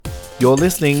You're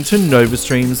listening to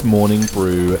NovaStream's Morning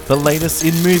Brew, the latest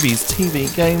in movies,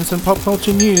 TV, games and pop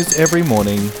culture news every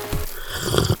morning.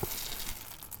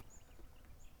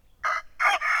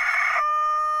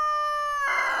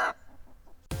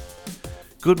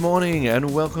 Good morning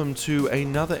and welcome to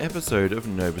another episode of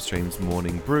NovaStream's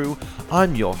Morning Brew.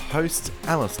 I'm your host,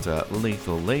 Alistair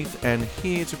Lethal Leith, and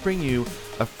here to bring you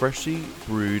a freshly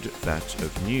brewed batch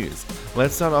of news.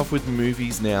 Let's start off with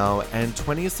movies now, and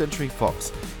 20th Century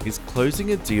Fox is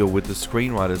closing a deal with the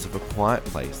screenwriters of A Quiet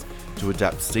Place to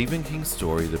adapt Stephen King's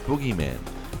story, The Boogeyman.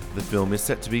 The film is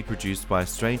set to be produced by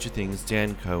Stranger Things'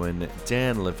 Dan Cohen,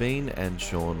 Dan Levine and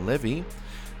Sean Levy,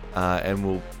 and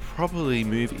will probably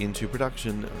move into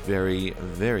production very,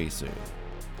 very soon.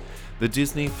 The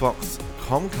Disney Fox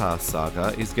Comcast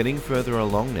saga is getting further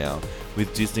along now,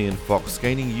 with Disney and Fox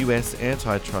gaining US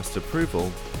antitrust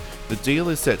approval. The deal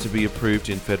is set to be approved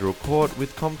in federal court,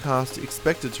 with Comcast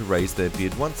expected to raise their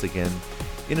bid once again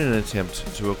in an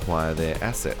attempt to acquire their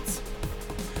assets.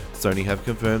 Sony have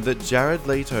confirmed that Jared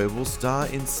Leto will star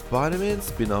in Spider-Man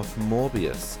spin-off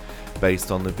Morbius.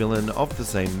 Based on the villain of the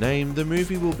same name, the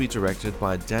movie will be directed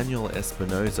by Daniel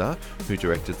Espinosa, who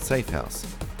directed Safe House.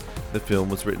 The film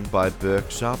was written by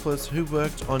Burke Sharpless, who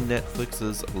worked on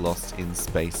Netflix's Lost in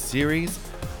Space series.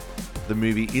 The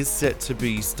movie is set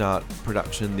to start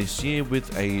production this year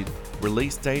with a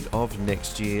release date of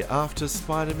next year after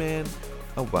Spider-Man: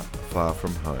 Far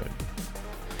From Home.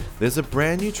 There's a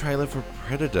brand new trailer for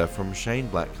Predator from Shane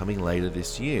Black coming later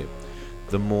this year.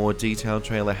 The more detailed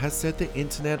trailer has set the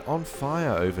internet on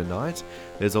fire overnight.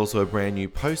 There's also a brand new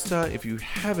poster. If you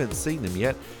haven't seen them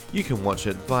yet, you can watch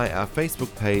it via our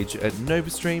Facebook page at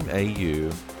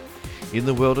NovaStreamAU. In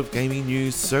the world of gaming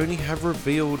news, Sony have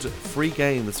revealed free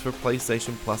games for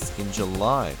PlayStation Plus in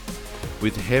July,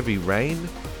 with Heavy Rain,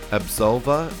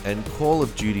 Absolver and Call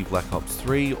of Duty Black Ops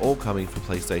 3 all coming for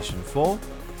PlayStation 4,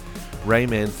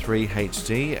 Rayman 3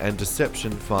 HD and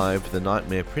Deception 5 The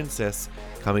Nightmare Princess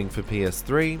coming for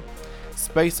PS3,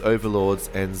 Space Overlords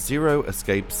and Zero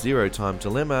Escape Zero Time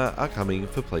Dilemma are coming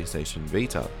for PlayStation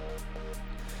Vita.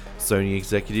 Sony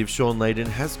executive Sean Layden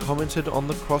has commented on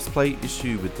the crossplay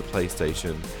issue with the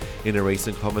PlayStation in a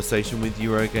recent conversation with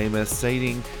Eurogamer,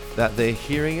 stating that they're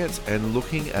hearing it and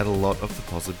looking at a lot of the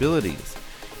possibilities.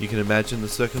 You can imagine the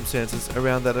circumstances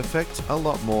around that affect a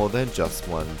lot more than just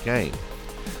one game.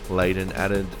 Layden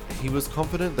added he was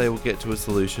confident they will get to a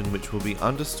solution which will be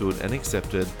understood and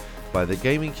accepted by the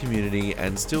gaming community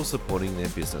and still supporting their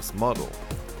business model.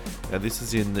 Now, this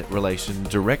is in relation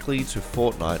directly to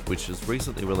Fortnite, which was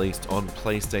recently released on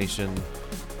PlayStation,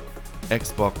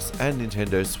 Xbox and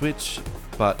Nintendo Switch,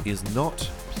 but is not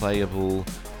playable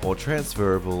or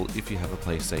transferable if you have a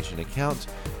PlayStation account.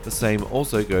 The same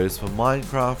also goes for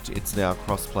Minecraft. It's now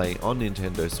crossplay on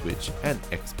Nintendo Switch and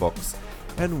Xbox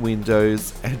and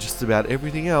Windows and just about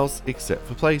everything else except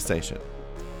for PlayStation.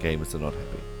 Gamers are not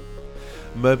happy.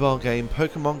 Mobile game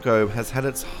Pokemon Go has had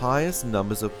its highest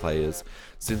numbers of players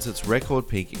since its record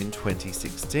peak in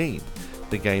 2016.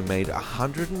 The game made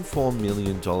 $104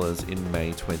 million in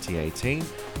May 2018,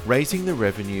 raising the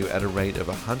revenue at a rate of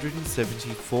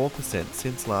 174%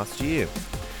 since last year.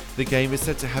 The game is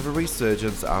set to have a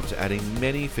resurgence after adding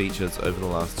many features over the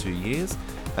last 2 years,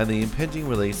 and the impending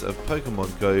release of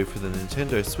Pokemon Go for the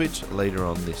Nintendo Switch later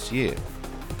on this year.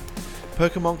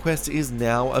 Pokemon Quest is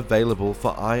now available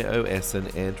for iOS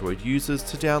and Android users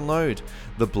to download.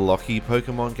 The blocky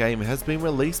Pokemon game has been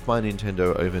released by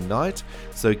Nintendo overnight,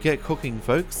 so get cooking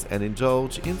folks and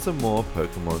indulge in some more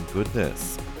Pokemon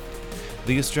goodness.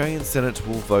 The Australian Senate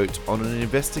will vote on an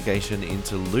investigation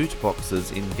into loot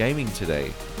boxes in gaming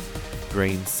today.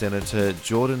 Green Senator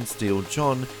Jordan Steele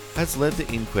John has led the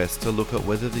inquest to look at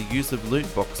whether the use of loot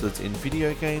boxes in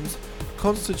video games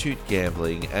constitute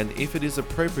gambling and if it is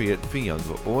appropriate for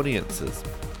younger audiences.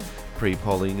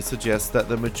 Pre-polling suggests that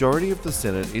the majority of the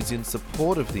Senate is in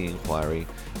support of the inquiry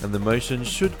and the motion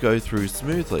should go through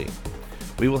smoothly.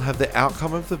 We will have the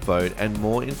outcome of the vote and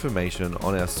more information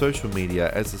on our social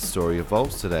media as the story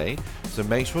evolves today, so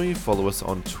make sure you follow us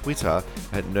on Twitter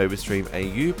at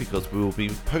NovaStreamAU because we will be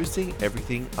posting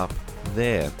everything up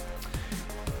there.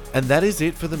 And that is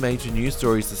it for the major news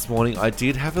stories this morning. I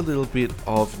did have a little bit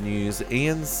of news.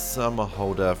 Ian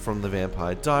Somerhalder from the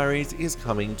Vampire Diaries is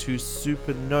coming to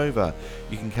Supernova.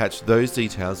 You can catch those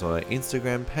details on our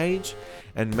Instagram page.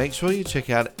 And make sure you check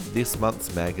out this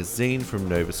month's magazine from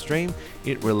NovaStream.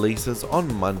 It releases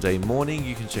on Monday morning.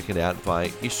 You can check it out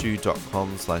via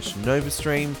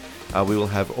issue.com/NovaStream. We will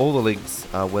have all the links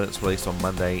when it's released on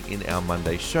Monday in our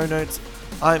Monday show notes.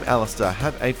 I'm Alistair.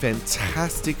 Have a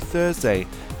fantastic Thursday,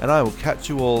 and I will catch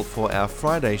you all for our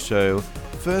Friday show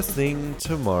first thing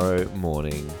tomorrow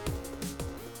morning.